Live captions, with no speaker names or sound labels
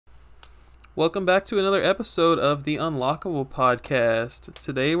Welcome back to another episode of the Unlockable podcast.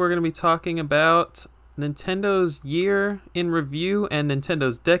 Today we're going to be talking about Nintendo's year in review and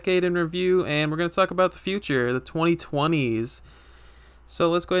Nintendo's decade in review, and we're going to talk about the future, the 2020s. So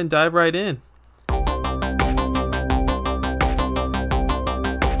let's go ahead and dive right in.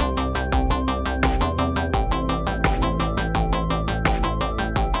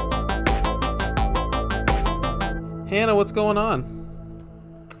 Hannah, what's going on?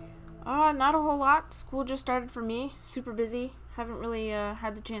 Not a whole lot. School just started for me. Super busy. Haven't really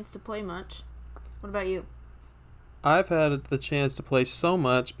had the chance to play much. What about you? I've had the chance to play so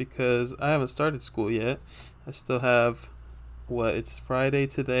much because I haven't started school yet. I still have, it's Friday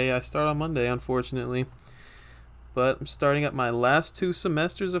today. I start on Monday, unfortunately. But I'm starting up my last 2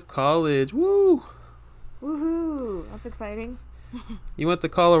 semesters of college. Woo! Woohoo! That's exciting. You went to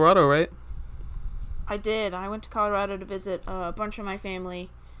Colorado, right? I did. I went to Colorado to visit a bunch of my family.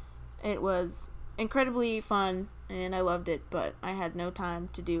 It was incredibly fun, and I loved it, but I had no time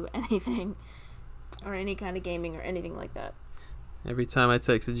to do anything or any kind of gaming or anything like that. Every time I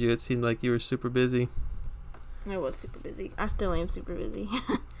texted you, it seemed like you were super busy. I was super busy. I still am super busy.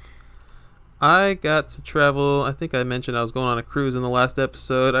 I got to travel. I think I mentioned I was going on a cruise in the last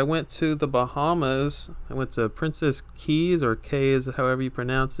episode. I went to the Bahamas. I went to Princess Keys, or Cays, however you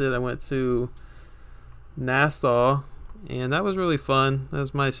pronounce it. I went to Nassau, and that was really fun. That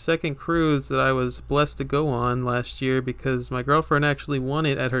was my second cruise that I was blessed to go on last year because my girlfriend actually won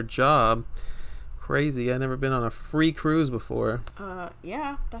it at her job. Crazy. I'd never been on a free cruise before.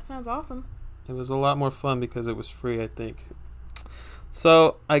 Yeah, that sounds awesome. It was a lot more fun because it was free, I think.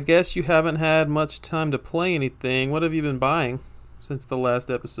 So, I guess you haven't had much time to play anything. What have you been buying since the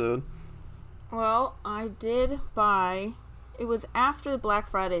last episode? Well, I did buy... It was after the Black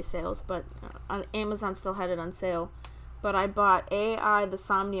Friday sales, but Amazon still had it on sale. But I bought AI The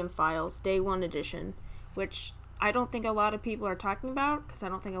Somnium Files Day 1 edition, which I don't think a lot of people are talking about because I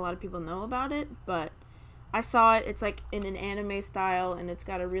don't think a lot of people know about it, but I saw it. It's like in an anime style, and it's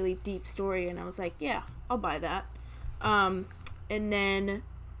got a really deep story, and I was like, yeah, I'll buy that. And then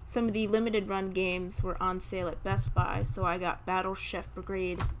some of the limited run games were on sale at Best Buy, so I got Battleship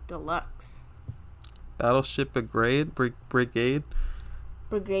Brigade Deluxe. Battleship Brigade?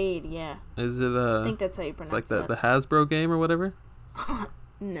 Brigade, yeah. Is it I think that's how you pronounce it. It's like the Hasbro game or whatever?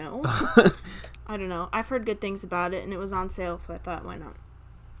 No. I don't know. I've heard good things about it, and it was on sale, so I thought, why not?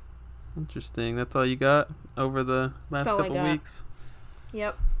 Interesting. That's all you got over the last couple weeks?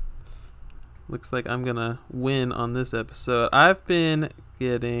 Yep. Looks like I'm going to win on this episode. I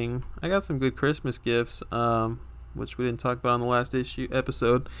got some good Christmas gifts, which we didn't talk about on the last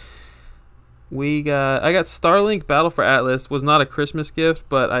episode. I got Starlink Battle for Atlas. Was not a Christmas gift,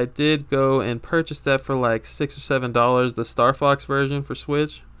 but I did go and purchase that for like $6 or $7, the Star Fox version for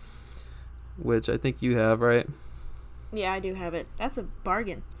Switch, which I think you have, right? Yeah, I do have it. That's a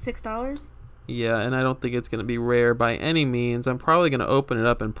bargain. $6? Yeah, and I don't think it's going to be rare by any means. I'm probably going to open it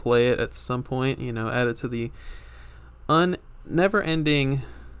up and play it at some point, add it to the never-ending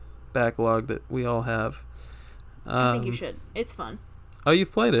backlog that we all have. I think you should. It's fun. Oh,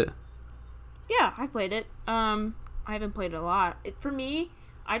 you've played it? Yeah, I played it. I haven't played it a lot. For me,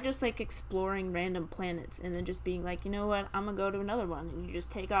 I just like exploring random planets and then just being like, you know what, I'm gonna go to another one, and you just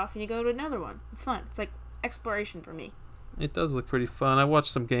take off and you go to another one. It's fun. It's like exploration for me. It does look pretty fun. I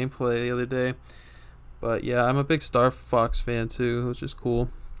watched some gameplay the other day, but yeah, I'm a big Star Fox fan too, which is cool.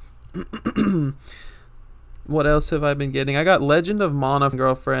 What else have I been getting? I got Legend of Mana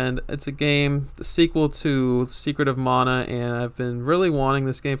Girlfriend. It's a game, the sequel to Secret of Mana, and I've been really wanting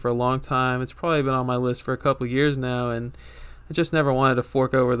this game for a long time. It's probably been on my list for a couple years now, and I just never wanted to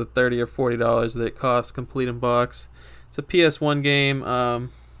fork over the $30 or $40 that it costs complete in box. It's a PS1 game.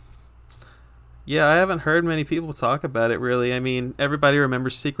 Yeah, I haven't heard many people talk about it, really. I mean, everybody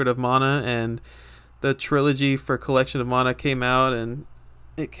remembers Secret of Mana, and the trilogy for Collection of Mana came out, and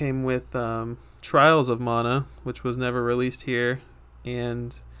it came with... Trials of Mana, which was never released here,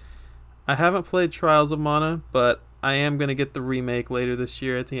 and I haven't played Trials of Mana, but I am going to get the remake later this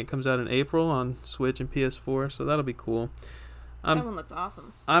year. I think it comes out in April on Switch and PS4, so that'll be cool. That one looks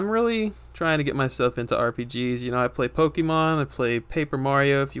awesome. I'm really trying to get myself into RPGs. I play Pokemon, I play Paper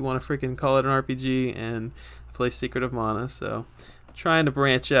Mario, if you want to freaking call it an RPG, and I play Secret of Mana, so I'm trying to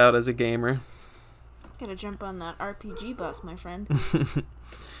branch out as a gamer. Gotta jump on that RPG bus, my friend.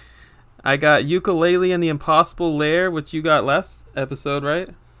 I got Yooka-Laylee and the Impossible Lair, which you got last episode, right?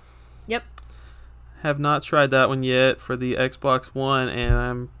 Yep. Have not tried that one yet for the Xbox One, and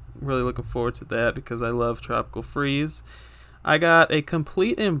I'm really looking forward to that because I love Tropical Freeze. I got a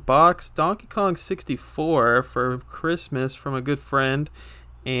complete in box Donkey Kong 64 for Christmas from a good friend,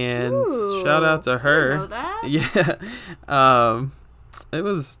 And shout out Ooh, to I didn't her. know that. Yeah. It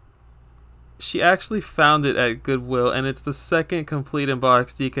was. She actually found it at Goodwill, and it's the second complete in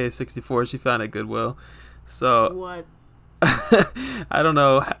box DK64 she found at Goodwill. So What? I don't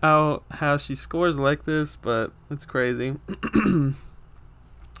know how she scores like this, but it's crazy.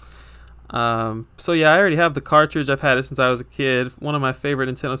 So yeah, I already have the cartridge. I've had it since I was a kid. One of my favorite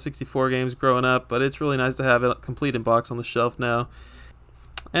Nintendo 64 games growing up, but it's really nice to have it complete in box on the shelf now.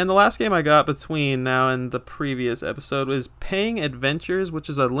 And the last game I got between now and the previous episode was Pang Adventures, which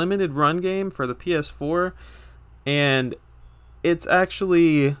is a limited run game for the PS4. And it's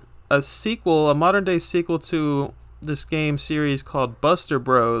actually a sequel, a modern day sequel to this game series called Buster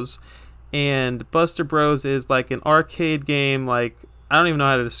Bros. And Buster Bros is like an arcade game, like, I don't even know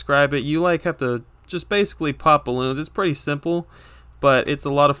how to describe it. You like have to just basically pop balloons. It's pretty simple, but it's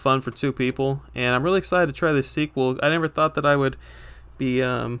a lot of fun for two people. And I'm really excited to try this sequel. I never thought that I would be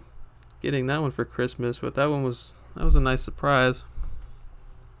getting that one for Christmas, but that was a nice surprise.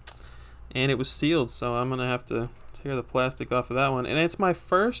 And it was sealed, so I'm gonna have to tear the plastic off of that one. And it's my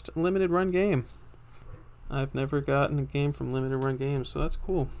first limited run game. I've never gotten a game from limited run games, so that's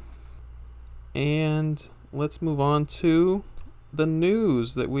cool. And let's move on to the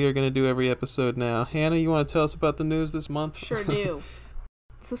news that we are going to do every episode now. Hannah, you want to tell us about the news this month? Sure do.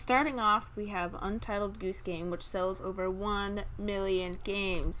 So starting off, we have Untitled Goose Game, which sells over 1 million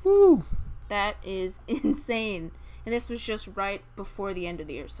games. Woo! That is insane. And this was just right before the end of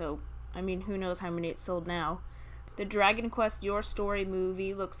the year, so, I mean, who knows how many it's sold now. The Dragon Quest Your Story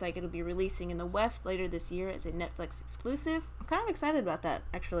movie looks like it'll be releasing in the West later this year as a Netflix exclusive. I'm kind of excited about that,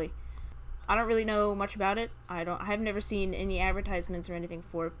 actually. I don't really know much about it. I've never seen any advertisements or anything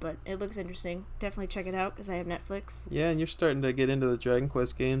for it, but it looks interesting. Definitely check it out because I have Netflix. Yeah, and you're starting to get into the Dragon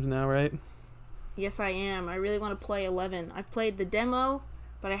Quest games now, right? Yes, I am. I really want to play 11. I've played the demo,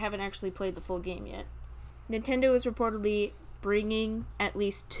 but I haven't actually played the full game yet. Nintendo is reportedly bringing at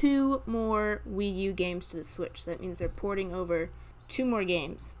least 2 more Wii U games to the Switch. That means they're porting over 2 more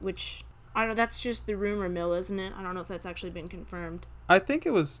games, which, I don't know, that's just the rumor mill, isn't it? I don't know if that's actually been confirmed. I think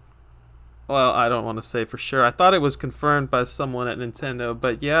it was... Well, I don't want to say for sure. I thought it was confirmed by someone at Nintendo.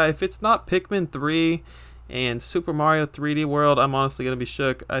 But yeah, if it's not Pikmin 3 and Super Mario 3D World, I'm honestly going to be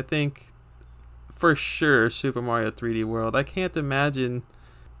shook. I think for sure Super Mario 3D World. I can't imagine...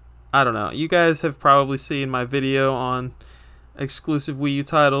 I don't know. You guys have probably seen my video on exclusive Wii U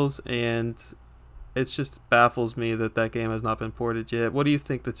titles, and it just baffles me that that game has not been ported yet. What do you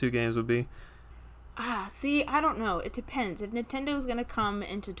think the 2 games would be? See, I don't know. It depends. If Nintendo's gonna come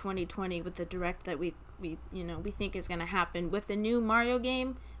into 2020 with the direct that we think is gonna happen with the new Mario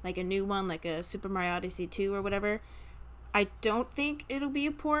game, like a new one, like a Super Mario Odyssey 2 or whatever, I don't think it'll be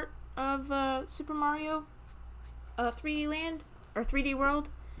a port of Super Mario 3D Land or 3D World,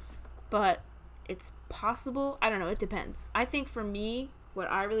 but it's possible. I don't know. It depends. I think for me,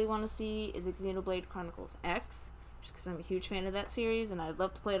 what I really want to see is Xenoblade Chronicles X, just because I'm a huge fan of that series and I'd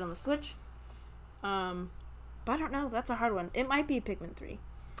love to play it on the Switch. But I don't know. That's a hard one. It might be Pikmin 3.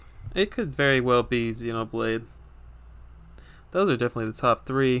 It could very well be Xenoblade. Those are definitely the top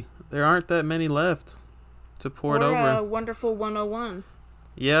 3. There aren't that many left to port over. Or Wonderful 101.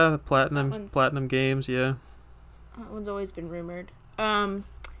 Yeah, the platinum games, yeah. That one's always been rumored.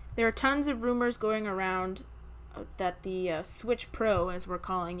 There are tons of rumors going around that the Switch Pro, as we're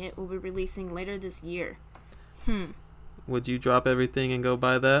calling it, will be releasing later this year. Would you drop everything and go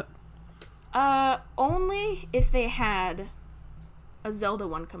buy that? Only if they had a Zelda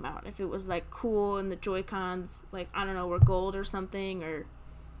one come out. If it was, like, cool and the Joy-Cons, like, I don't know, were gold or something, or,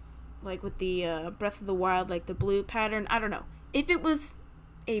 like, with the Breath of the Wild, like, the blue pattern. I don't know. If it was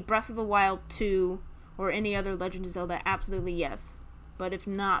a Breath of the Wild 2 or any other Legend of Zelda, absolutely yes. But if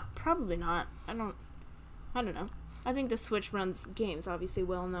not, probably not. I don't know. I think the Switch runs games, obviously,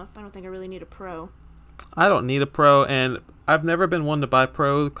 well enough. I don't think I really need a Pro. I don't need a Pro, and I've never been one to buy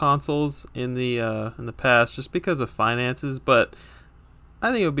Pro consoles in the past just because of finances, but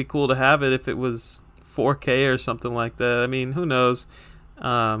I think it would be cool to have it if it was 4K or something like that. I mean, who knows?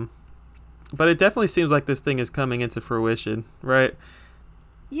 But it definitely seems like this thing is coming into fruition, right?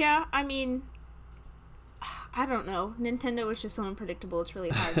 Yeah, I mean, I don't know. Nintendo is just so unpredictable, it's really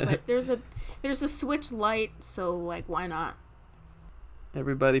hard. But there's a Switch Lite, so, like, why not?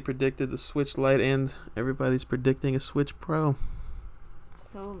 Everybody predicted the Switch Lite, and everybody's predicting a Switch Pro.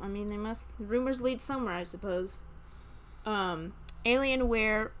 So, I mean, the rumors lead somewhere, I suppose.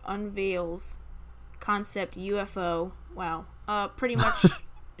 Alienware unveils concept UFO. Wow. Pretty much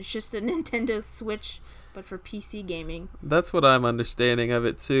it's just a Nintendo Switch but for PC gaming. That's what I'm understanding of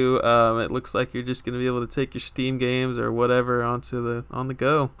it too. It looks like you're just going to be able to take your Steam games or whatever on the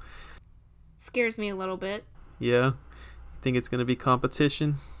go. Scares me a little bit. Yeah. You think it's going to be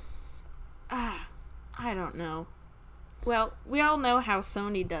competition? I don't know. Well, we all know how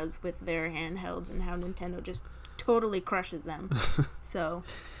Sony does with their handhelds and how Nintendo just totally crushes them. So,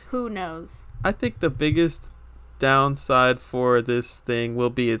 who knows? I think the biggest downside for this thing will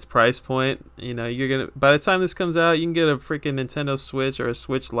be its price point. You know, by the time this comes out, you can get a freaking Nintendo Switch or a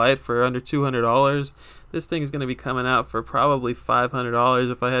Switch Lite for under $200. This thing is going to be coming out for probably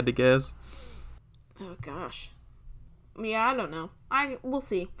 $500 if I had to guess. Oh gosh. Yeah, I don't know. We'll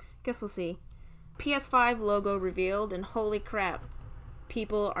see. Guess we'll see. PS5 logo revealed, and holy crap,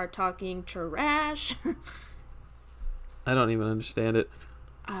 people are talking trash. I don't even understand it.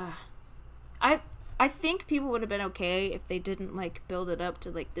 I think people would have been okay if they didn't like build it up to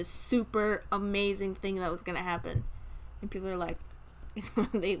like this super amazing thing that was gonna happen, and people are like,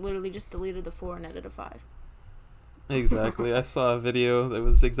 they literally just deleted the 4 and added a 5. Exactly. I saw a video that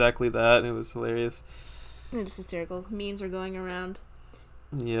was exactly that, and it was hilarious. They're just hysterical. Memes are going around.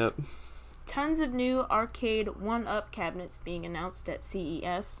 Yep. Tons of new arcade 1-up cabinets being announced at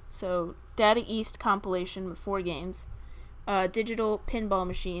CES. So, Data East compilation with 4 games. Digital pinball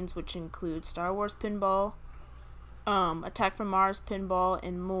machines, which include Star Wars pinball, Attack from Mars pinball,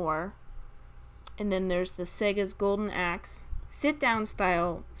 and more. And then there's the Sega's Golden Axe, sit-down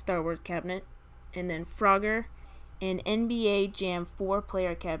style Star Wars cabinet, and then Frogger, an NBA Jam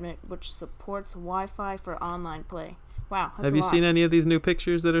 4-player cabinet, which supports Wi-Fi for online play. Wow, that's Have you seen any of these new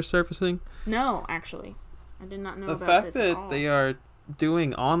pictures that are surfacing? No, actually. I did not know the about this fact at that all. they are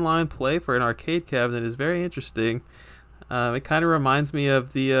doing online play for an arcade cabinet is very interesting. It kind of reminds me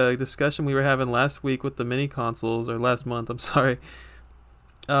of the discussion we were having last week with the mini consoles, or last month, I'm sorry.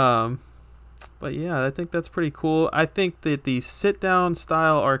 But yeah, I think that's pretty cool. I think that the sit-down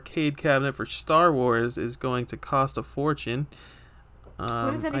style arcade cabinet for Star Wars is going to cost a fortune.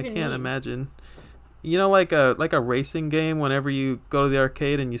 What does that even I can't mean? imagine. You know, like a racing game, whenever you go to the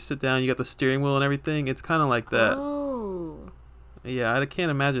arcade and you sit down, you got the steering wheel and everything. It's kind of like that. Oh. Yeah, I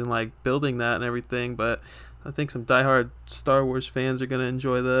can't imagine like building that and everything, but I think some diehard Star Wars fans are going to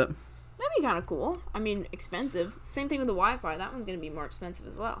enjoy that. That'd be kind of cool. I mean, expensive. Same thing with the Wi-Fi. That one's going to be more expensive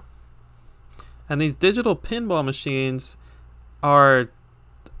as well. And these digital pinball machines are...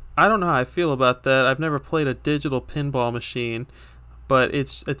 I don't know how I feel about that. I've never played a digital pinball machine, but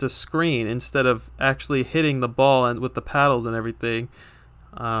it's a screen instead of actually hitting the ball and with the paddles and everything.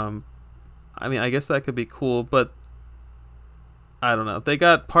 I mean, I guess that could be cool, but I don't know. They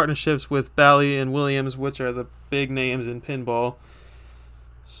got partnerships with Bally and Williams, which are the big names in pinball.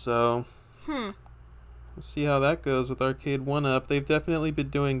 So, we'll see how that goes with Arcade 1-Up. They've definitely been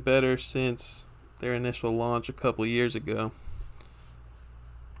doing better since their initial launch a couple years ago.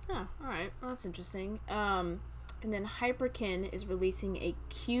 Oh, alright. Well, that's interesting. And then Hyperkin is releasing a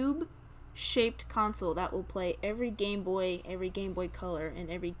cube-shaped console that will play every Game Boy Color, and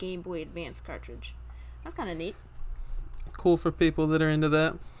every Game Boy Advance cartridge. That's kind of neat. Cool for people that are into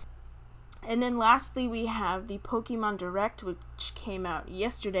that. And then lastly, we have the Pokemon Direct, which came out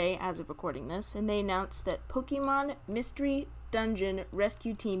yesterday as of recording this, and they announced that Pokemon Mystery Dungeon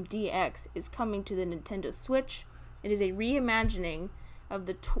Rescue Team DX is coming to the Nintendo Switch. It is a reimagining of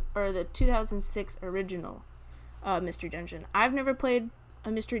the 2006 original Mystery Dungeon. I've never played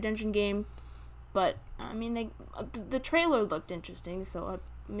a Mystery Dungeon game, but I mean, the trailer looked interesting, so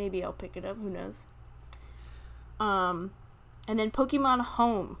maybe I'll pick it up. Who knows? And then Pokemon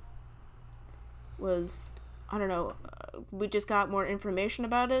Home was, I don't know, we just got more information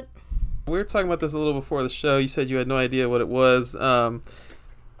about it. We were talking about this a little before the show. You said you had no idea what it was.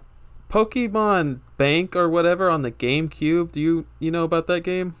 Pokemon Bank or whatever on the GameCube. Do you know about that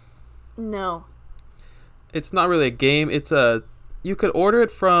game? No. It's not really a game. You could order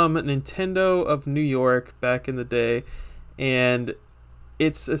it from Nintendo of New York back in the day, and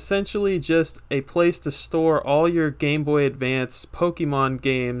it's essentially just a place to store all your Game Boy Advance Pokemon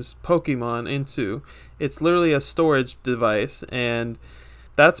games, into. It's literally a storage device, and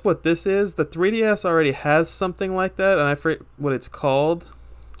that's what this is. The 3DS already has something like that, and I forget what it's called,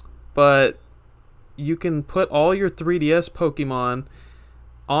 but you can put all your 3DS Pokemon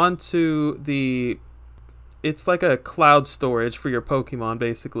onto it's like a cloud storage for your Pokemon,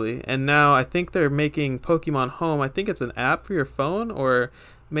 basically. And now I think they're making Pokemon Home. I think it's an app for your phone, or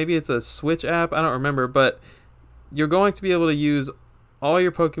maybe it's a Switch app. I don't remember. But you're going to be able to use all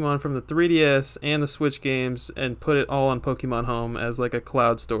your Pokemon from the 3DS and the Switch games and put it all on Pokemon Home as like a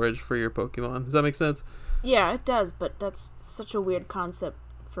cloud storage for your Pokemon. Does that make sense? Yeah, it does, but that's such a weird concept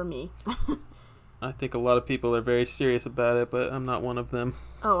for me. I think a lot of people are very serious about it, but I'm not one of them.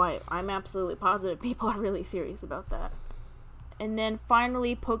 Oh, I'm absolutely positive people are really serious about that. And then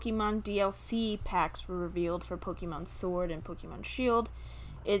finally, Pokemon DLC packs were revealed for Pokemon Sword and Pokemon Shield.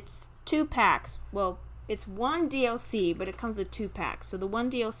 It's 2 packs. Well, it's 1 DLC, but it comes with 2 packs. So the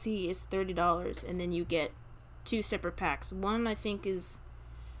 1 DLC is $30, and then you get 2 separate packs. One, I think, is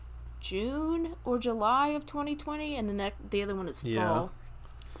June or July of 2020, and then the other one is fall.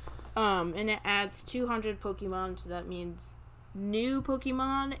 And it adds 200 Pokemon, so that means new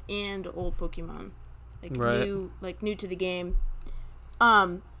Pokemon and old Pokemon. New to the game.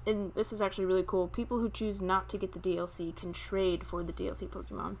 And this is actually really cool. People who choose not to get the DLC can trade for the DLC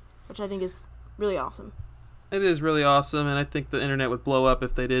Pokemon, which I think is really awesome. It is really awesome, and I think the internet would blow up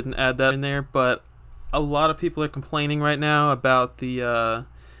if they didn't add that in there, but a lot of people are complaining right now about the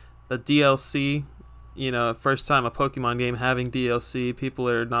DLC. You know, first time a Pokemon game having DLC, people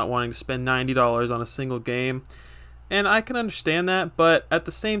are not wanting to spend $90 on a single game. And I can understand that, but at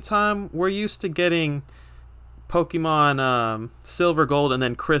the same time, we're used to getting Pokemon Silver, Gold, and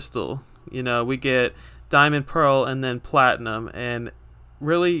then Crystal. You know, we get Diamond, Pearl, and then Platinum. And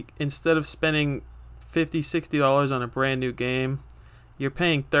really, instead of spending $50, $60 on a brand new game, you're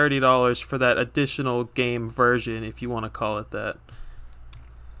paying $30 for that additional game version, if you want to call it that.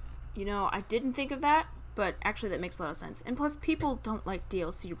 You know, I didn't think of that, but actually that makes a lot of sense. And plus, people don't like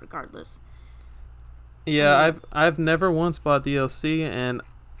DLC regardless. Yeah, I've never once bought DLC, and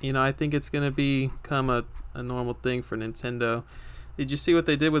you know, I think it's gonna become a normal thing for Nintendo. Did you see what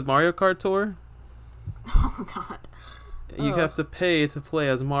they did with Mario Kart Tour? Oh God! You have to pay to play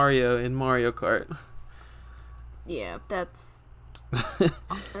as Mario in Mario Kart. Yeah, that's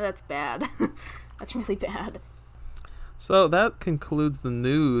bad. That's really bad. So that concludes the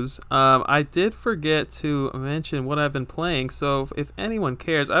news. I did forget to mention what I've been playing. So if anyone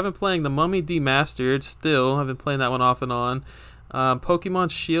cares, I've been playing the Mummy Demastered still. I've been playing that one off and on.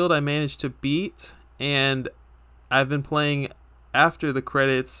 Pokemon Shield I managed to beat, and I've been playing after the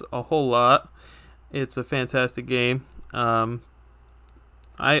credits a whole lot. It's a fantastic game. I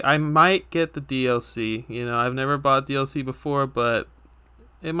might get the DLC. You know, I've never bought DLC before, but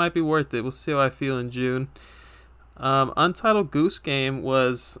it might be worth it. We'll see how I feel in June. Untitled Goose Game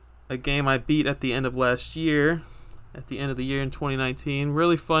was a game I beat at the end of last year, at the end of the year in 2019.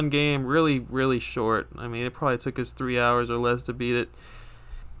 Really fun game, really, really short. I mean, it probably took us 3 hours or less to beat it.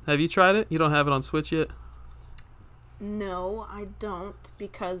 Have you tried it? You don't have it on Switch yet? No, I don't,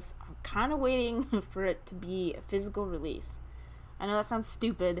 because I'm kind of waiting for it to be a physical release. I know that sounds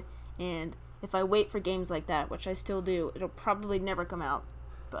stupid, and if I wait for games like that, which I still do, it'll probably never come out,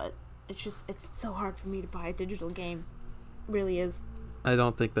 but it's so hard for me to buy a digital game. It really is. I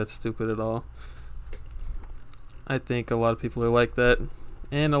don't think that's stupid at all. I think a lot of people are like that.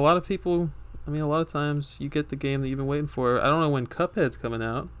 And a lot of people, I mean, a lot of times you get the game that you've been waiting for. I don't know when Cuphead's coming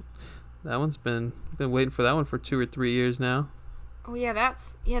out. That one's been waiting for that one for 2 or 3 years now. Oh yeah,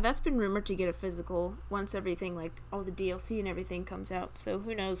 that's been rumored to get a physical once everything, like all the DLC and everything comes out. So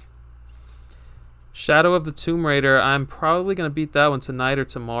who knows? Shadow of the Tomb Raider, I'm probably going to beat that one tonight or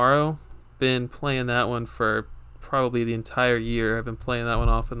tomorrow. Been playing that one for probably the entire year. I've been playing that one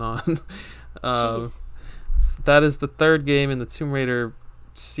off and on. That is the 3rd game in the Tomb Raider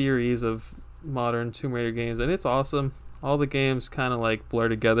series of modern Tomb Raider games, and it's awesome. All the games kind of like blur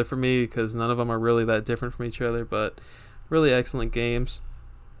together for me because none of them are really that different from each other, but really excellent games.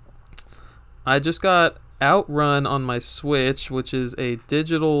 I just got Outrun on my Switch, which is a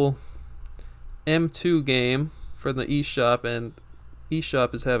digital M2 game for the eShop, and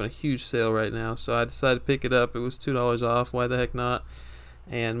eShop is having a huge sale right now, so I decided to pick it up. It was $2 off. Why the heck not?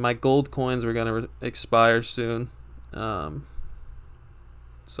 And my gold coins were going to expire soon, so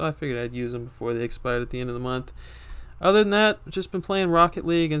I figured I'd use them before they expired at the end of the month. Other than that, I've just been playing Rocket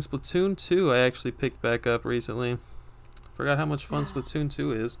League and Splatoon 2. I actually picked back up recently. Forgot how much fun Splatoon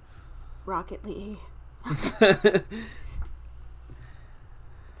 2 is. Rocket League.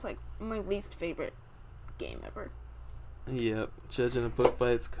 It's like my least favorite game ever. Yep, judging a book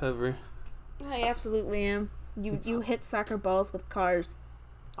by its cover. I absolutely am. You hit soccer balls with cars.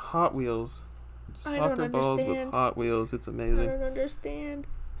 Hot Wheels. I don't Soccer balls with understand. Hot Wheels. It's I amazing. don't understand.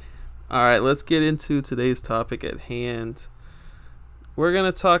 All right, let's get into today's topic at hand. We're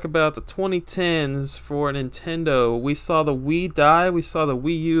going to talk about the 2010s for Nintendo. We saw the Wii die, we saw the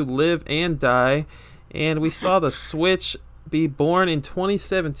Wii U live and die, and we saw the Switch be born in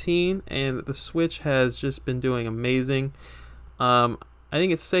 2017, and the Switch has just been doing amazing. I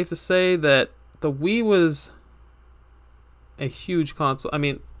think it's safe to say that the Wii was a huge console. I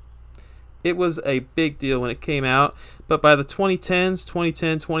mean, it was a big deal when it came out. But by the 2010s,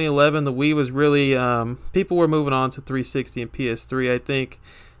 2010, 2011, the Wii was really people were moving on to 360 and PS3. I think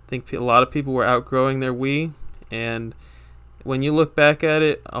a lot of people were outgrowing their Wii, and when you look back at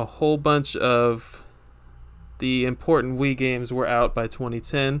it, a whole bunch of the important Wii games were out by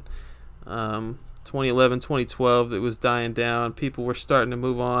 2010. 2011, 2012, it was dying down. People were starting to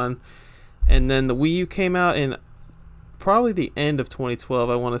move on. And then the Wii U came out in probably the end of 2012,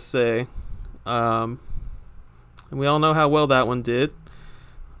 I want to say. And we all know how well that one did.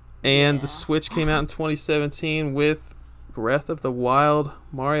 And the Switch came out in 2017 with Breath of the Wild,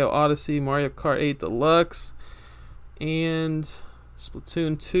 Mario Odyssey, Mario Kart 8 Deluxe, and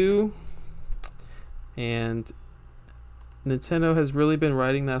Splatoon 2. And Nintendo has really been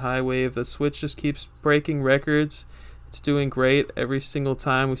riding that high wave. The Switch just keeps breaking records. It's doing great. Every single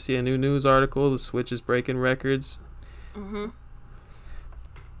time we see a new news article, the Switch is breaking records. Mm-hmm.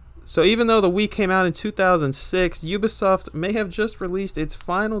 So even though the Wii came out in 2006, Ubisoft may have just released its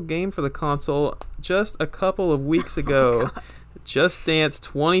final game for the console just a couple of weeks ago. Just Dance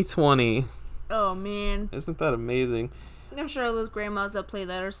 2020. Oh, man. Isn't that amazing? I'm sure all those grandmas that play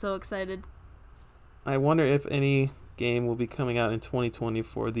that are so excited. I wonder if any game will be coming out in 2020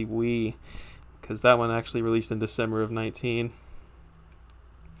 for the Wii, because that one actually released in December of 19.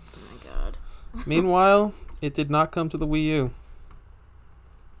 Oh my god. Meanwhile, it did not come to the Wii U.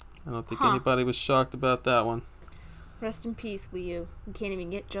 I don't think anybody was shocked about that one. Rest in peace, Wii U. You can't even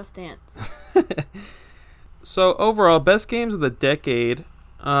get Just Dance. So overall, best games of the decade.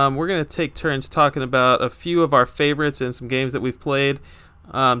 We're going to take turns talking about a few of our favorites and some games that we've played.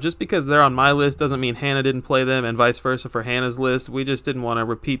 Just because they're on my list doesn't mean Hannah didn't play them, and vice versa for Hannah's list. We just didn't want to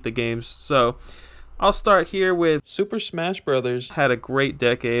repeat the games. So I'll start here with Super Smash Brothers. Had a great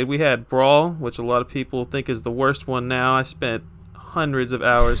decade. We had Brawl, which a lot of people think is the worst one now. I spent hundreds of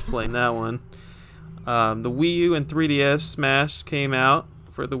hours playing that one. The Wii U and 3DS Smash came out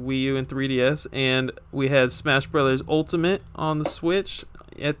for the Wii U and 3DS, and we had Smash Brothers Ultimate on the Switch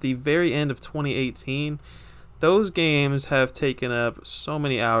at the very end of 2018. Those games have taken up so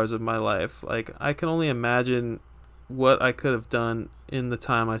many hours of my life. Like, I can only imagine what I could have done in the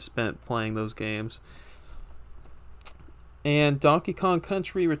time I spent playing those games. And Donkey Kong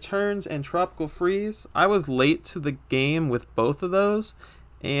Country Returns and Tropical Freeze. I was late to the game with both of those,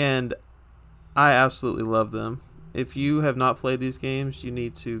 and I absolutely love them. If you have not played these games, you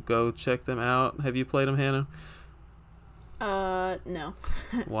need to go check them out. Have you played them, Hannah? No.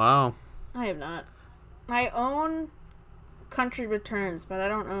 Wow. I have not. I own Country Returns, but I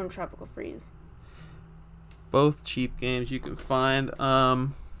don't own Tropical Freeze. Both cheap games you can find.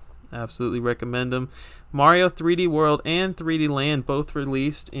 Absolutely recommend them. Mario 3D World and 3D Land both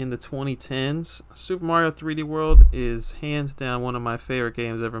released in the 2010s. Super Mario 3D World is hands down one of my favorite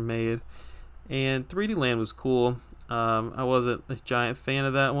games ever made. And 3D Land was cool. I wasn't a giant fan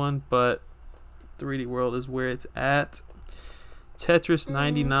of that one, but 3D World is where it's at. Tetris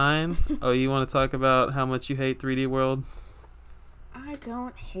 99. Oh, you want to talk about how much you hate 3D World? I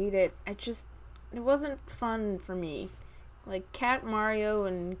don't hate it. It wasn't fun for me. Like Cat Mario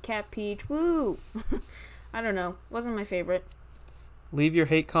and Cat Peach, woo! I don't know. Wasn't my favorite. Leave your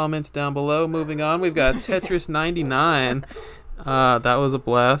hate comments down below. Moving on, we've got Tetris 99. That was a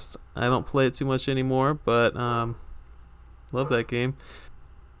blast. I don't play it too much anymore, but love that game.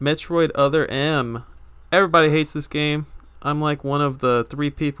 Metroid Other M. Everybody hates this game. I'm like one of the 3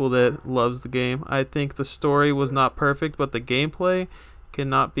 people that loves the game. I think the story was not perfect, but the gameplay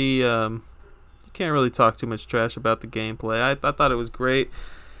cannot be... you can't really talk too much trash about the gameplay. I thought it was great.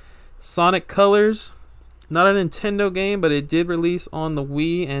 Sonic Colors. Not a Nintendo game, but it did release on the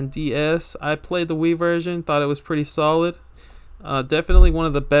Wii and DS. I played the Wii version. Thought it was pretty solid. Definitely one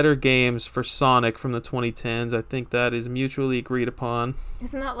of the better games for Sonic from the 2010s. I think that is mutually agreed upon.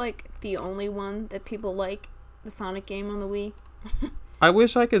 Isn't that like the only one that people like? The Sonic game on the Wii? I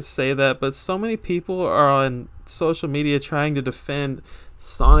wish I could say that, but so many people are on social media trying to defend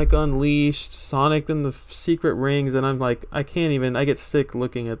Sonic Unleashed, Sonic and the Secret Rings, and I'm like, I can't even, I get sick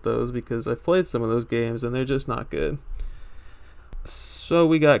looking at those because I've played some of those games and they're just not good. So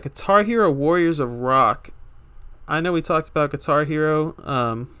we got Guitar Hero Warriors of Rock. I know we talked about Guitar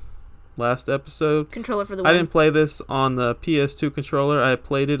Hero last episode. Controller for the win. I didn't play this on the PS2 controller. I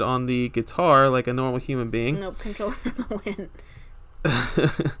played it on the guitar like a normal human being. Nope, controller for the win.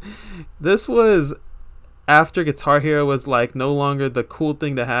 This was after Guitar Hero was like no longer the cool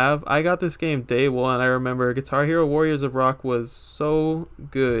thing to have. I got this game day one. I remember Guitar Hero Warriors of Rock was so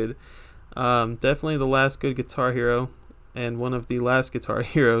good. Definitely the last good Guitar Hero and one of the last Guitar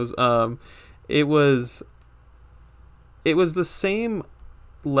Heroes. It was the same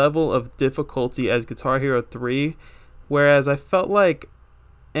level of difficulty as Guitar Hero 3, whereas I felt like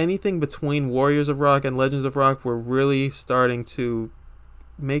anything between Warriors of Rock and Legends of Rock were really starting to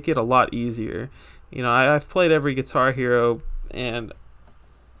make it a lot easier. You know, I've played every Guitar Hero, and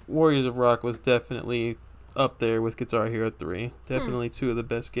Warriors of Rock was definitely up there with Guitar Hero 3. Definitely two of the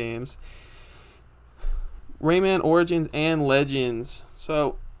best games. Rayman Origins and Legends.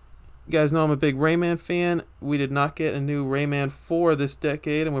 So, you guys know I'm a big Rayman fan. We did not get a new Rayman 4 this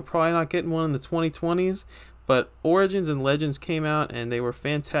decade, and we're probably not getting one in the 2020s. But Origins and Legends came out, and they were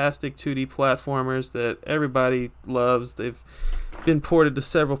fantastic 2D platformers that everybody loves. They've been ported to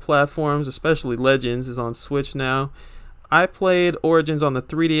several platforms, especially Legends is on Switch now. I played Origins on the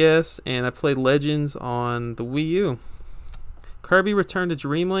 3DS, and I played Legends on the Wii U. Kirby Return to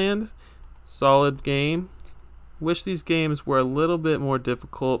Dreamland, solid game. Wish these games were a little bit more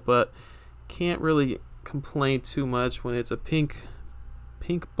difficult, but can't really complain too much when it's a pink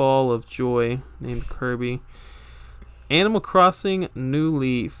ball of joy named Kirby. Animal Crossing New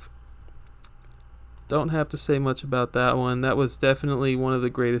Leaf. Don't have to say much about that one. That was definitely one of the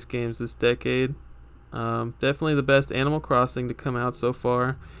greatest games this decade. Definitely the best Animal Crossing to come out so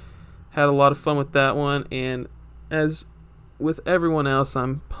far. Had a lot of fun with that one, and as with everyone else,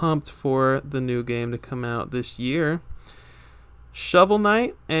 I'm pumped for the new game to come out this year. Shovel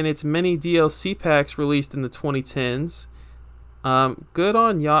Knight and its many DLC packs released in the 2010s. Good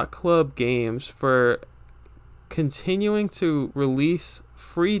on Yacht Club Games for continuing to release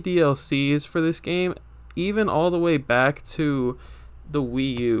free DLCs for this game, even all the way back to the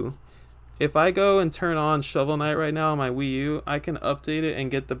Wii U. If I go and turn on Shovel Knight right now on my Wii U, I can update it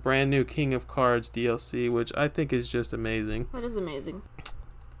and get the brand new King of Cards DLC, which I think is just amazing. That is amazing.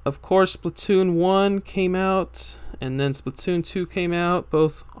 Of course, Splatoon 1 came out, and then Splatoon 2 came out.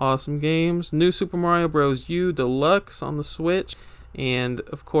 Both awesome games. New Super Mario Bros. U Deluxe on the Switch. And,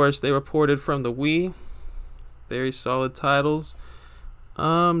 of course, they were ported from the Wii. Very solid titles.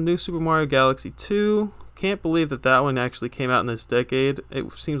 New Super Mario Galaxy 2. Can't believe that one actually came out in this decade.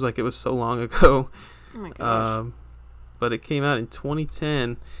 It seems like it was so long ago. Oh my gosh. But it came out in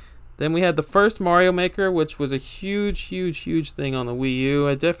 2010. Then we had the first Mario Maker, which was a huge thing on the Wii U.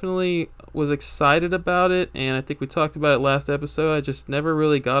 I definitely was excited about it, and I think we talked about it last episode. I just never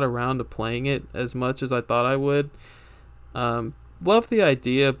really got around to playing it as much as I thought I would. Love the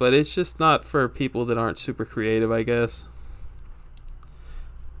idea, but it's just not for people that aren't super creative, I guess.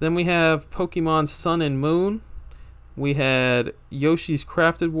 Then we have Pokemon Sun and Moon. We had Yoshi's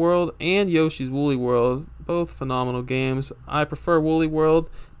Crafted World and Yoshi's Woolly World. Both phenomenal games. I prefer Woolly World.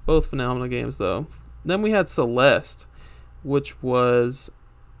 Both phenomenal games, though. Then we had Celeste, which was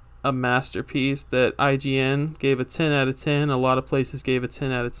a masterpiece that IGN gave a 10 out of 10. A lot of places gave a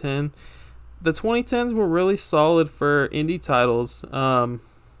 10 out of 10. The 2010s were really solid for indie titles.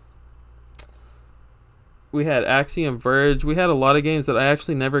 We had Axiom Verge. We had a lot of games that I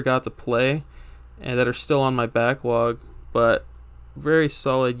actually never got to play and that are still on my backlog, but very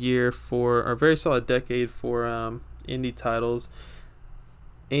solid very solid decade for indie titles.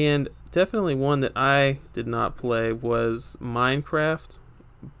 And definitely one that I did not play was Minecraft,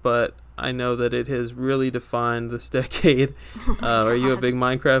 but I know that it has really defined this decade. Are you a big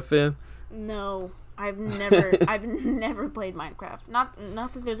Minecraft fan? No, I've never played Minecraft. Not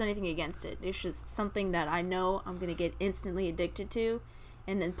that there's anything against it. It's just something that I know I'm gonna get instantly addicted to,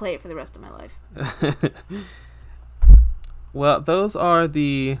 and then play it for the rest of my life. Well, those are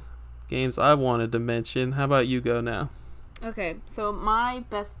the games I wanted to mention. How about you go now? Okay, so my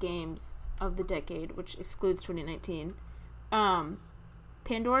best games of the decade, which excludes 2019,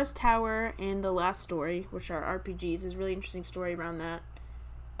 Pandora's Tower and The Last Story, which are RPGs. There's a really interesting story around that.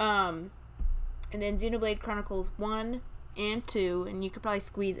 And then Xenoblade Chronicles 1 and 2, and you could probably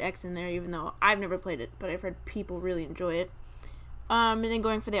squeeze X in there, even though I've never played it, but I've heard people really enjoy it. And then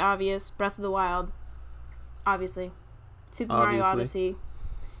going for the obvious, Breath of the Wild, obviously. Super Mario Odyssey.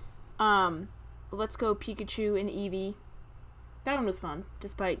 Let's Go Pikachu and Eevee. That one was fun,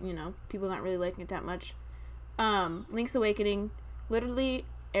 despite, people not really liking it that much. Link's Awakening. Literally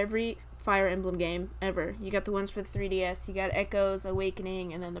every Fire Emblem game ever. You got the ones for the 3DS. You got Echoes,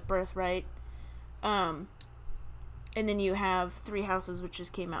 Awakening, and then the Birthright. And then you have Three Houses, which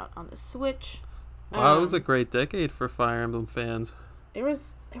just came out on the Switch. Wow, it was a great decade for Fire Emblem fans. There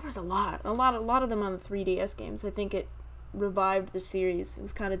was a lot of them on the 3DS games. I think it revived the series. It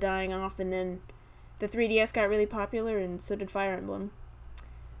was kind of dying off, and then the 3DS got really popular, and so did Fire Emblem.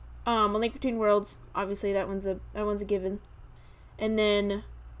 A Link Between Worlds, obviously that one's a given. And then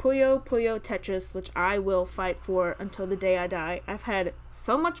Puyo Puyo Tetris, which I will fight for until the day I die. I've had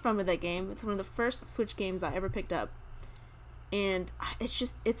so much fun with that game. It's one of the first Switch games I ever picked up. And it's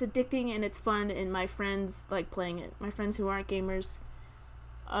addicting and it's fun, and my friends like playing it. My friends who aren't gamers,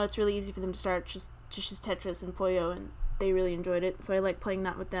 it's really easy for them to start just Tetris and Puyo, and they really enjoyed it, so I like playing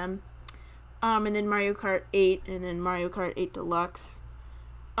that with them. And then Mario Kart 8, and then Mario Kart 8 Deluxe.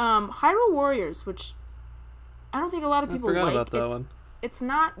 Hyrule Warriors, which I don't think a lot of people forgot like. About that one. It's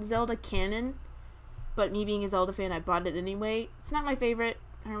not Zelda canon, but me being a Zelda fan, I bought it anyway. It's not my favorite.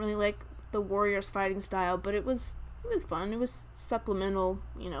 I don't really like the Warriors fighting style, but it was fun. It was supplemental,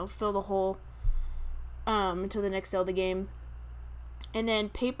 fill the hole until the next Zelda game. And then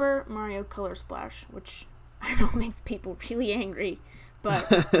Paper Mario Color Splash, which I know makes people really angry,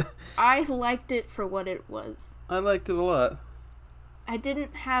 but I liked it for what it was. I liked it a lot. I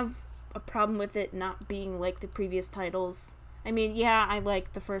didn't have a problem with it not being like the previous titles. I mean, yeah, I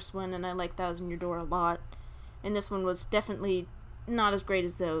liked the first one, and I liked Thousand Year Door a lot, and this one was definitely not as great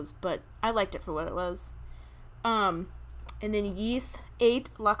as those, but I liked it for what it was. And then Ys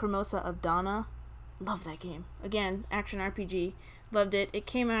 8 Lacrimosa of Dana. Love that game. Again, action RPG. Loved it. It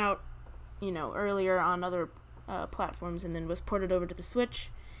came out, earlier on other platforms and then was ported over to the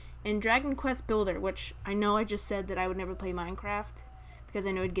Switch. And Dragon Quest Builder, which I know I just said that I would never play Minecraft because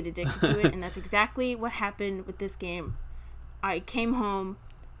I know I'd get addicted to it, and that's exactly what happened with this game. I came home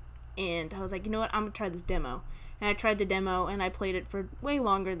and I was like, you know what, I'm going to try this demo. And I tried the demo and I played it for way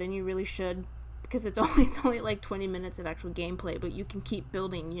longer than you really should, because it's only like 20 minutes of actual gameplay, but you can keep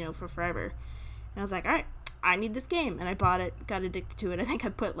building, for forever. And I was like, all right, I need this game. And I bought it, got addicted to it. I think I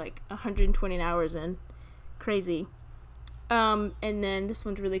put like 120 hours in. Crazy. And then this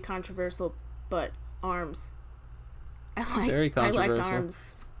one's really controversial, but ARMS. Very controversial. I liked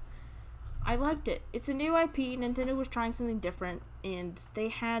ARMS. I liked it. It's a new IP. Nintendo was trying something different, and they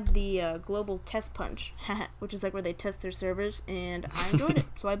had the global test punch, which is like where they test their servers, and I enjoyed it,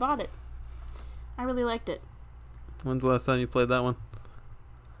 so I bought it. I really liked it. When's the last time you played that one?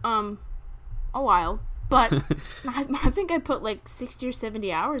 A while, but I think I put like 60 or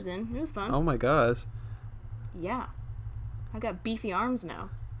 70 hours in. It was fun. Oh my gosh. Yeah. I got beefy arms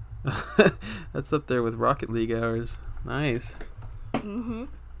now. That's up there with Rocket League hours. Nice. Mm-hmm.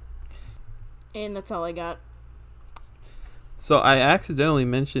 And that's all I got. So I accidentally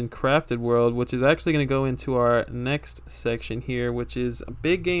mentioned Crafted World, which is actually going to go into our next section here, which is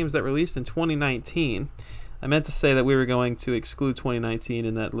big games that released in 2019. I meant to say that we were going to exclude 2019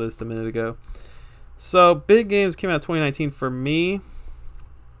 in that list a minute ago. So big games came out 2019 for me,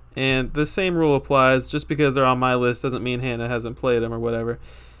 and the same rule applies. Just because they're on my list doesn't mean Hannah hasn't played them or whatever.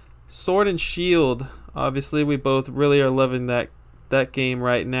 Sword and Shield. Obviously, we both really are loving that game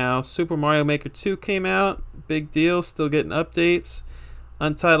right now. Super Mario Maker 2 came out. Big deal. Still getting updates.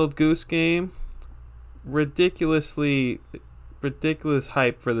 Untitled Goose Game. Ridiculous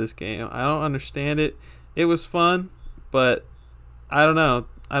hype for this game. I don't understand it. It was fun, but I don't know.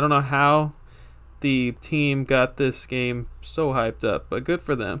 I don't know how the team got this game so hyped up, but good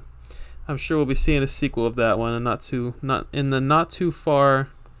for them. I'm sure we'll be seeing a sequel of that one, and not in the not too far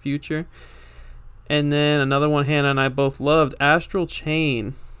future. And then another one Hannah and I both loved, Astral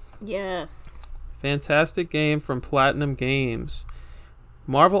Chain. Yes. Fantastic game from Platinum Games.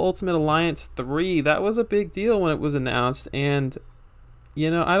 Marvel Ultimate Alliance 3, that was a big deal when it was announced, and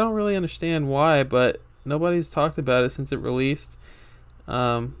I don't really understand why, but nobody's talked about it since it released.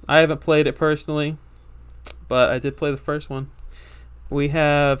 I haven't played it personally, but I did play the first one. We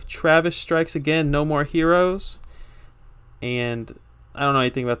have Travis Strikes Again, No More Heroes, and I don't know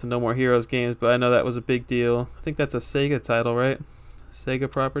anything about the No More Heroes games, but I know that was a big deal. I think that's a Sega title, right?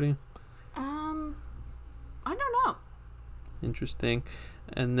 Sega property? I don't know. Interesting.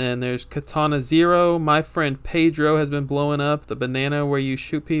 And then there's Katana Zero. My Friend Pedro has been blowing up. The banana where you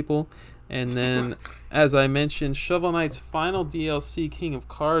shoot people. And then, as I mentioned, Shovel Knight's final DLC, King of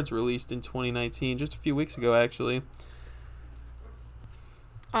Cards, released in 2019, just a few weeks ago, actually.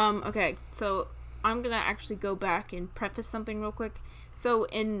 Okay, so I'm gonna actually go back and preface something real quick. So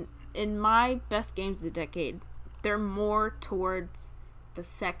in my best games of the decade, they're more towards the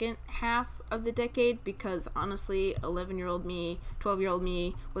second half of the decade, because honestly, 11-year-old me, 12-year-old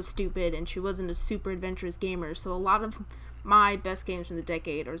me was stupid, and she wasn't a super adventurous gamer. So a lot of my best games from the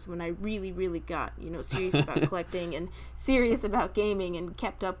decade is when I really, really got, serious about collecting and serious about gaming and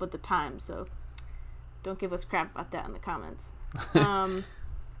kept up with the times. So don't give us crap about that in the comments.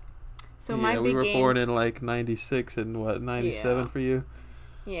 So yeah, my big we were games, born in like 96 and 97 for you?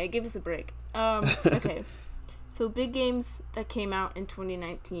 Yeah, give us a break. Okay. So big games that came out in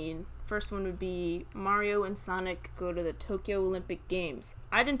 2019. First one would be Mario and Sonic Go to the Tokyo Olympic Games.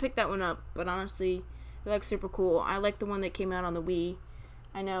 I didn't pick that one up, but honestly, it looks super cool. I like the one that came out on the Wii.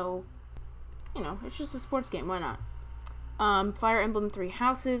 I know, it's just a sports game. Why not? Fire Emblem Three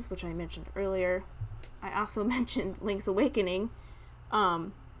Houses, which I mentioned earlier. I also mentioned Link's Awakening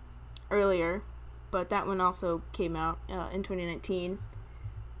earlier, but that one also came out in 2019.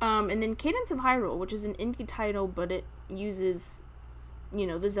 And then Cadence of Hyrule, which is an indie title, but it uses,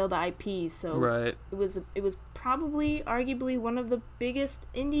 the Zelda IP, so Right. it was probably, arguably, one of the biggest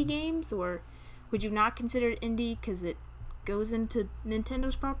indie games, or would you not consider it indie because it goes into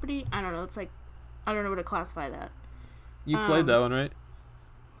Nintendo's property? I don't know. It's like, I don't know how to classify that. You played that one, right?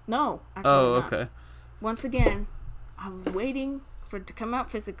 No, actually not. Okay. Once again, I'm waiting for it to come out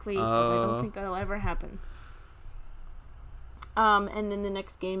physically, but I don't think that'll ever happen. And then the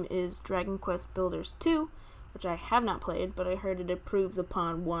next game is Dragon Quest Builders 2, which I have not played, but I heard it improves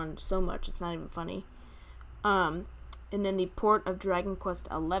upon 1 so much it's not even funny. And then the port of Dragon Quest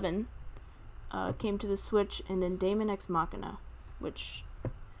 11 came to the Switch, and then Daemon X Machina, which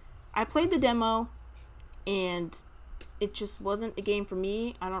I played the demo, and it just wasn't a game for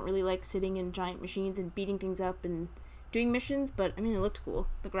me. I don't really like sitting in giant machines and beating things up and doing missions, but I mean, it looked cool.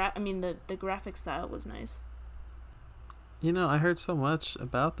 The graphic style was nice. I heard so much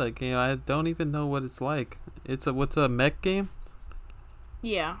about that game. I don't even know what it's like. What's a mech game?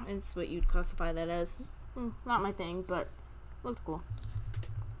 Yeah, it's what you'd classify that as. Not my thing, but looked cool.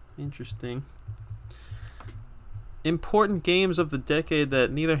 Interesting. Important games of the decade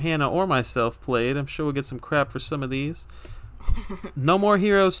that neither Hannah or myself played. I'm sure we'll get some crap for some of these. No More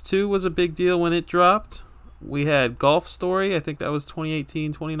Heroes 2 was a big deal when it dropped. We had Golf Story. I think that was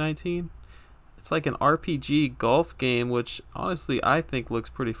 2018, 2019. It's like an RPG golf game, which honestly I think looks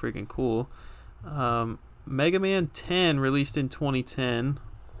pretty freaking cool. Mega Man 10 released in 2010.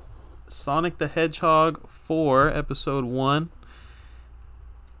 Sonic the Hedgehog 4 Episode 1.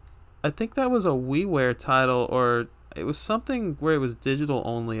 I think that was a WiiWare title, or it was something where it was digital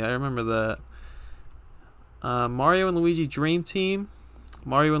only. I remember that. Mario and Luigi Dream Team,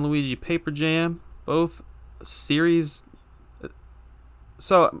 Mario and Luigi Paper Jam, both series.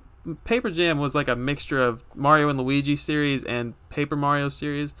 So Paper Jam was like a mixture of Mario and Luigi series and Paper Mario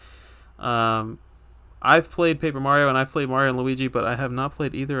series. I've played Paper Mario and I've played Mario and Luigi, but I have not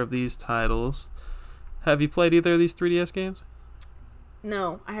played either of these titles. Have you played either of these 3DS games?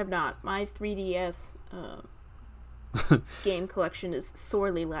 No, I have not. My 3DS game collection is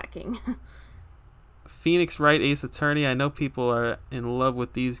sorely lacking. Phoenix Wright Ace Attorney. I know people are in love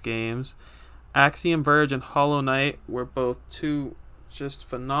with these games. Axiom Verge and Hollow Knight were both two just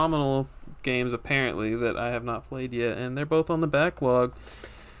phenomenal games, apparently, that I have not played yet, and they're both on the backlog.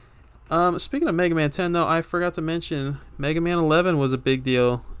 Speaking of Mega Man 10, though, I forgot to mention Mega Man 11 was a big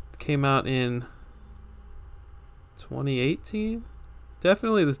deal. It came out in 2018?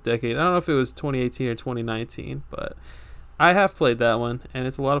 Definitely this decade. I don't know if it was 2018 or 2019, but I have played that one, and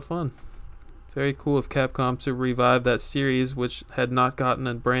it's a lot of fun. Very cool of Capcom to revive that series, which had not gotten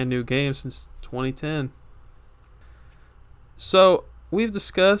a brand new game since 2010. So, we've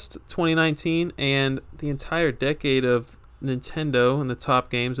discussed 2019 and the entire decade of Nintendo and the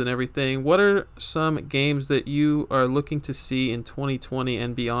top games and everything. What are some games that you are looking to see in 2020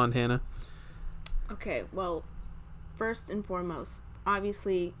 and beyond, Hannah? Okay, well, first and foremost,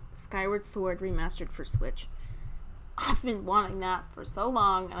 obviously, Skyward Sword remastered for Switch. I've been wanting that for so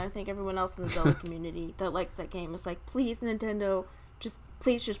long, and I think everyone else in the Zelda community that likes that game is like, please, Nintendo,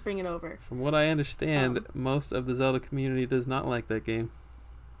 please just bring it over. From what I understand, most of the Zelda community does not like that game.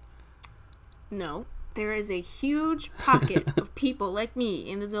 No, there is a huge pocket of people like me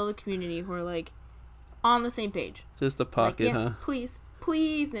in the Zelda community who are like on the same page. Just a pocket, like, yes, huh?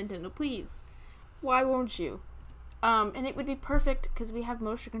 Please, Nintendo, please. Why won't you? And it would be perfect because we have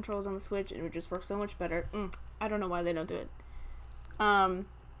motion controls on the Switch and it would just work so much better. I don't know why they don't do it.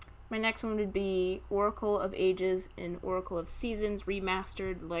 My next one would be Oracle of Ages and Oracle of Seasons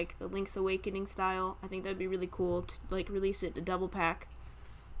remastered, like the Link's Awakening style. I think that'd be really cool to like release it in a double pack.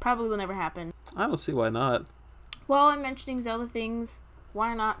 Probably will never happen. I don't see why not. While I'm mentioning Zelda things,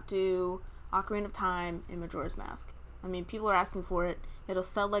 why not do Ocarina of Time and Majora's Mask? I mean, people are asking for it. It'll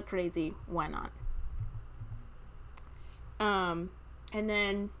sell like crazy. Why not? And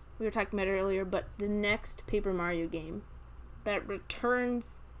then we were talking about it earlier, but the next Paper Mario game that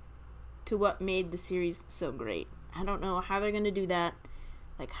returns to what made the series so great. I don't know how they're going to do that.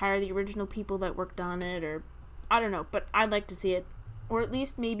 Like, hire the original people that worked on it, or I don't know, but I'd like to see it. Or at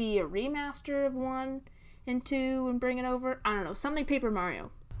least maybe a remaster of 1 and 2 and bring it over. I don't know, something Paper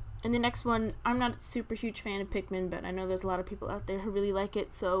Mario. And the next one, I'm not a super huge fan of Pikmin, but I know there's a lot of people out there who really like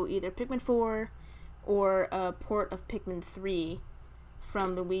it, so either Pikmin 4 or a port of Pikmin 3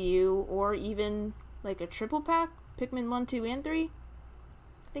 from the Wii U, or even like a triple pack, Pikmin 1, 2, and 3.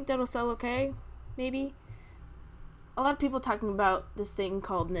 I think that'll sell okay, maybe. a lot of people talking about this thing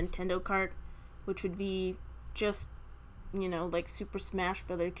called Nintendo Kart, which would be just, like Super Smash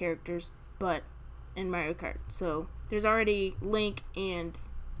Brother characters, but in Mario Kart. So there's already Link and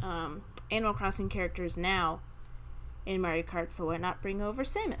Animal Crossing characters now in Mario Kart, so why not bring over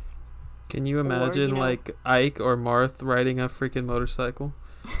Samus? Can you imagine like Ike or Marth riding a freaking motorcycle?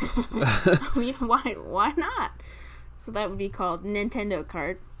 Why not? So that would be called Nintendo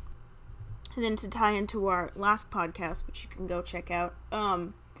Kart. And then to tie into our last podcast, which you can go check out,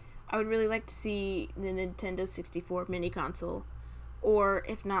 I would really like to see the Nintendo 64 mini console, or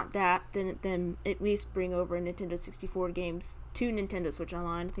if not that, then at least bring over Nintendo 64 games to Nintendo Switch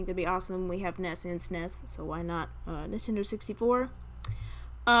Online. I think that'd be awesome. We have NES and SNES, so why not Nintendo 64?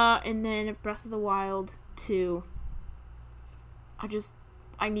 And then Breath of the Wild 2.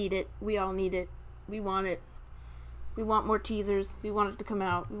 I need it. We all need it. We want it. We want more teasers. We want it to come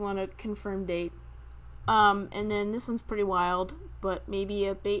out. We want a confirmed date. And then this one's pretty wild, but maybe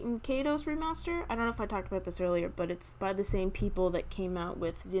a Baten Kaitos remaster? I don't know if I talked about this earlier, but it's by the same people that came out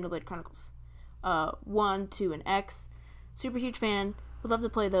with Xenoblade Chronicles 1, 2, and X. Super huge fan. Would love to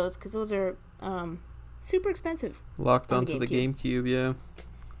play those, because those are super expensive. Locked onto the GameCube, yeah.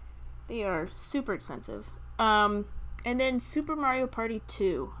 They are super expensive. And then Super Mario Party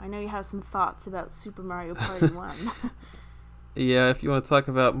 2. I know you have some thoughts about Super Mario Party 1. Yeah, if you want to talk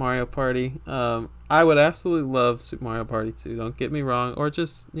about Mario Party, I would absolutely love Super Mario Party 2. Don't get me wrong. Or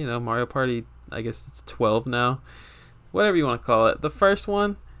just, Mario Party, I guess it's 12 now. Whatever you want to call it. The first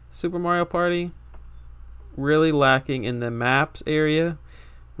one, Super Mario Party, really lacking in the maps area.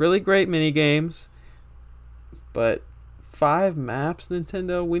 Really great mini games. But 5 maps,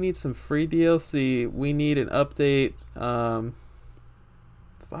 Nintendo? We need some free DLC. We need an update. 5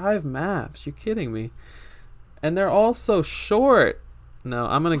 maps? You're kidding me. And they're all so short. No,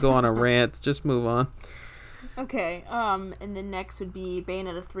 I'm going to go on a rant. Just move on. Okay, and then next would be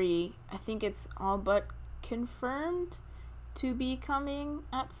Bayonetta 3. I think it's all but confirmed to be coming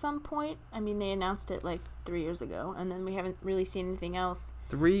at some point. I mean, they announced it like 3 years ago, and then we haven't really seen anything else.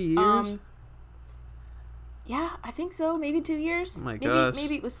 3 years? Yeah, I think so. Maybe 2 years. Oh my gosh.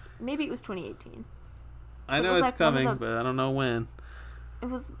 Maybe it was 2018. I know it's coming, but I don't know when. It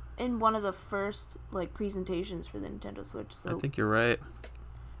was in one of the first presentations for the Nintendo Switch. So I think you're right.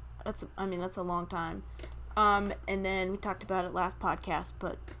 That's a long time. And then we talked about it last podcast,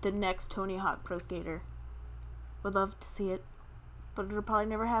 but the next Tony Hawk Pro Skater. Would love to see it, but it'll probably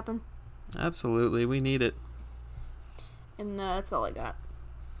never happen. Absolutely, we need it. And that's all I got.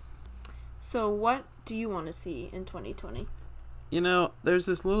 So what do you want to see in 2020? There's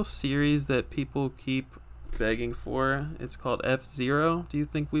this little series that people keep begging for. It's called F-Zero. Do you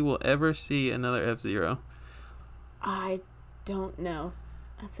think we will ever see another F-Zero? I don't know.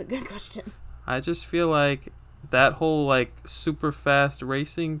 That's a good question. I just feel like that whole super fast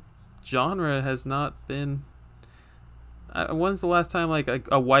racing genre has not been... when's the last time a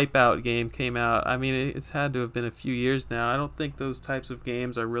Wipeout game came out? I mean, it's had to have been a few years now. I don't think those types of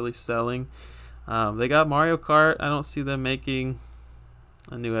games are really selling. They got Mario Kart. I don't see them making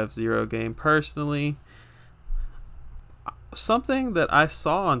a new F-Zero game personally. Something that I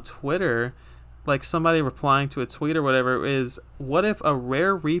saw on Twitter, somebody replying to a tweet or whatever, is what if a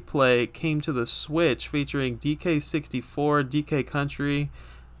rare replay came to the Switch featuring DK64, DK Country?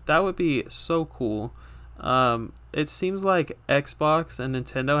 That would be so cool. It seems like Xbox and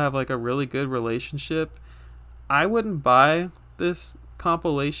Nintendo have a really good relationship. I wouldn't buy this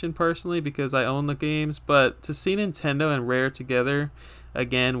compilation personally because I own the games, but to see Nintendo and Rare together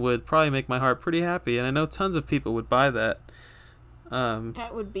again would probably make my heart pretty happy, and I know tons of people would buy that.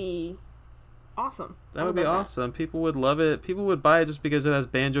 That would be awesome. That would be awesome. People would love it. People would buy it just because it has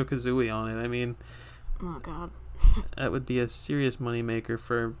Banjo-Kazooie on it. I mean, oh god. That would be a serious moneymaker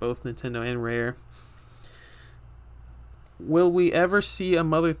for both Nintendo and Rare. Will we ever see a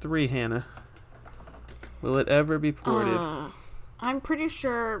Mother 3, Hannah? Will it ever be ported? I'm pretty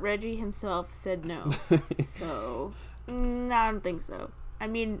sure Reggie himself said no. So, no, I don't think so. I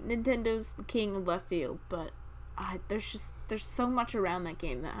mean, Nintendo's the king of left field, but there's so much around that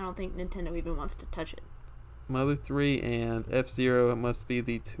game that I don't think Nintendo even wants to touch it. Mother 3 and F-Zero must be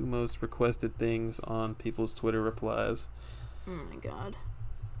the 2 most requested things on people's Twitter replies. Oh my god.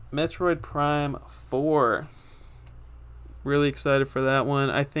 Metroid Prime 4. Really excited for that one.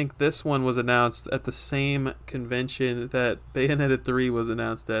 I think this one was announced at the same convention that Bayonetta 3 was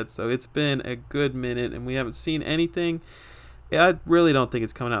announced at, so it's been a good minute and we haven't seen anything. Yeah, I really don't think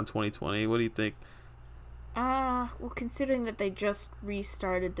it's coming out in 2020. What do you think? Well, considering that they just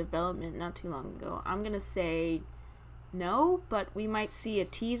restarted development not too long ago, I'm gonna say know, but we might see a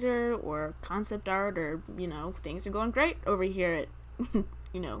teaser or concept art, or things are going great over here at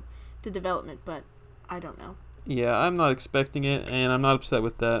the development, but I don't know. Yeah, I'm not expecting it, and I'm not upset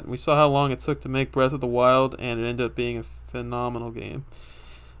with that. We saw how long it took to make Breath of the Wild, and it ended up being a phenomenal game.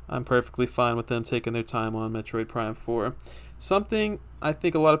 I'm perfectly fine with them taking their time on Metroid Prime 4. Something I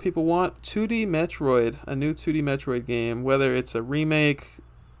think a lot of people want, 2D Metroid, a new 2D Metroid game, whether it's a remake,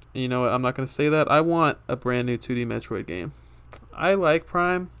 I'm not going to say that. I want a brand new 2D Metroid game. I like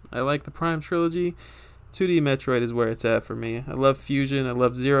Prime. I like the Prime trilogy. 2D Metroid is where it's at for me. I love Fusion. I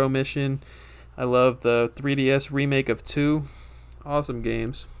love Zero Mission. I love the 3DS remake of 2. Awesome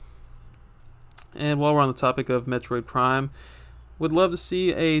games. And while we're on the topic of Metroid Prime, would love to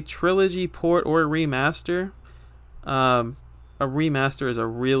see a trilogy port or a remaster. A remaster is a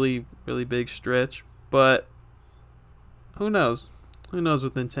really, really big stretch, but who knows? Who knows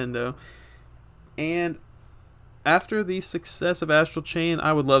with Nintendo? And after the success of Astral Chain,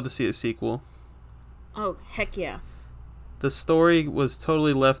 I would love to see a sequel. Oh, heck yeah. The story was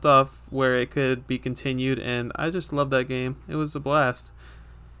totally left off where it could be continued, and I just love that game. It was a blast.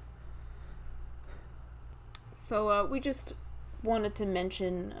 So we just wanted to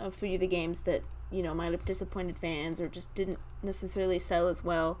mention a few of the games that might have disappointed fans, or just didn't necessarily sell as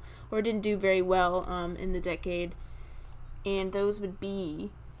well, or didn't do very well in the decade, and those would be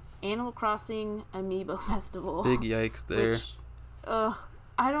Animal Crossing Amiibo Festival. Big yikes there. Which,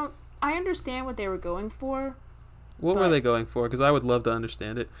 I understand what they were going for. What were they going for? Because I would love to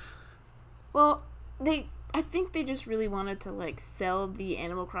understand it. Well, I think they just really wanted to sell the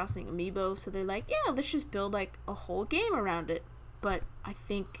Animal Crossing Amiibo, so they're like, yeah, let's just build a whole game around it. But I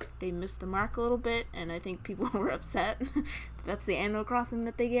think they missed the mark a little bit, and I think people were upset. That's the Animal Crossing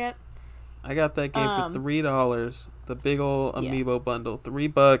that they get. I got that game for $3. The big old Amiibo bundle,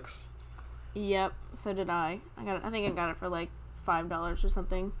 $3. Yep, so did I. I think I got it for $5 or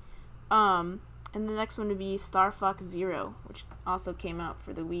something. And the next one would be Star Fox Zero, which also came out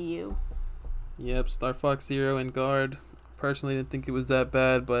for the Wii U. Yep, Star Fox Zero and Guard. Personally, didn't think it was that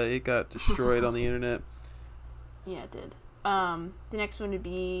bad, but it got destroyed on the internet. Yeah, it did. The next one would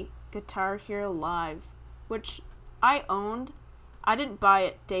be Guitar Hero Live, which I owned. I didn't buy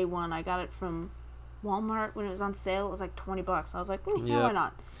it day one. I got it from Walmart when it was on sale. It was $20. I was like, yeah, why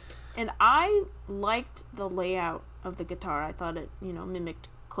not? And I liked the layout of the guitar. I thought it, mimicked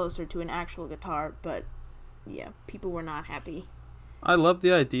closer to an actual guitar, but yeah, people were not happy. I loved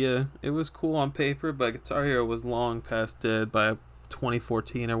the idea. It was cool on paper, but Guitar Hero was long past dead by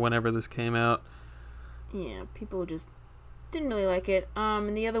 2014 or whenever this came out. Yeah, people just didn't really like it.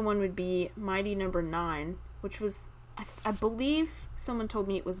 And the other one would be Mighty Number 9, which was, I believe someone told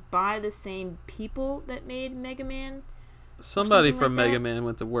me it was by the same people that made Mega Man. Somebody from Mega Man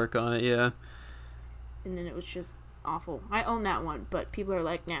went to work on it, yeah. And then it was just awful. I own that one, but people are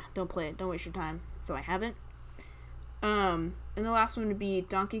like, nah, don't play it, don't waste your time. So I haven't. And the last one would be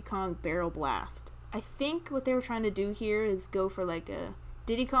Donkey Kong Barrel Blast. I think what they were trying to do here is go for a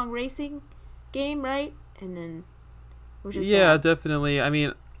Diddy Kong racing game, right? And then it was just bad. Definitely. I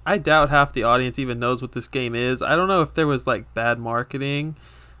mean, I doubt half the audience even knows what this game is. I don't know if there was bad marketing,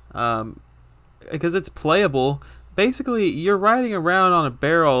 because it's playable. Basically, you're riding around on a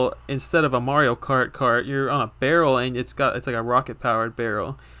barrel instead of a Mario Kart cart. You're on a barrel, and it's like a rocket-powered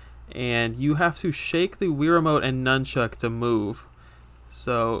barrel. And you have to shake the Wii Remote and nunchuck to move.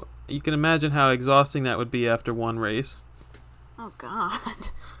 So you can imagine how exhausting that would be after one race. Oh, God.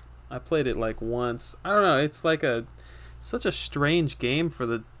 I played it once. I don't know, it's such a strange game for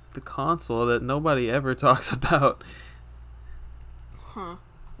the console that nobody ever talks about. Huh.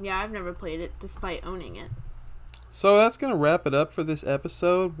 Yeah, I've never played it despite owning it. So that's going to wrap it up for this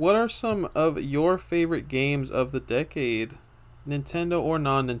episode. What are some of your favorite games of the decade? Nintendo or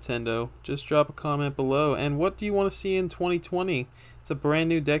non-Nintendo? Just drop a comment below. And what do you want to see in 2020? It's a brand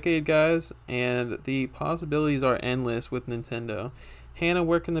new decade, guys, and the possibilities are endless with Nintendo. Hannah,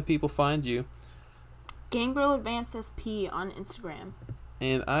 where can the people find you? Gangrel Advance SP on Instagram.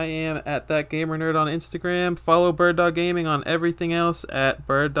 And I am at ThatGamerNerd on Instagram. Follow Bird Dog Gaming on everything else at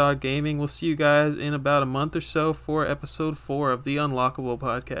Bird Dog Gaming. We'll see you guys in about a month or so for episode 4 of the Unlockable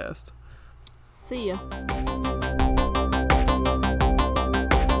podcast. See ya.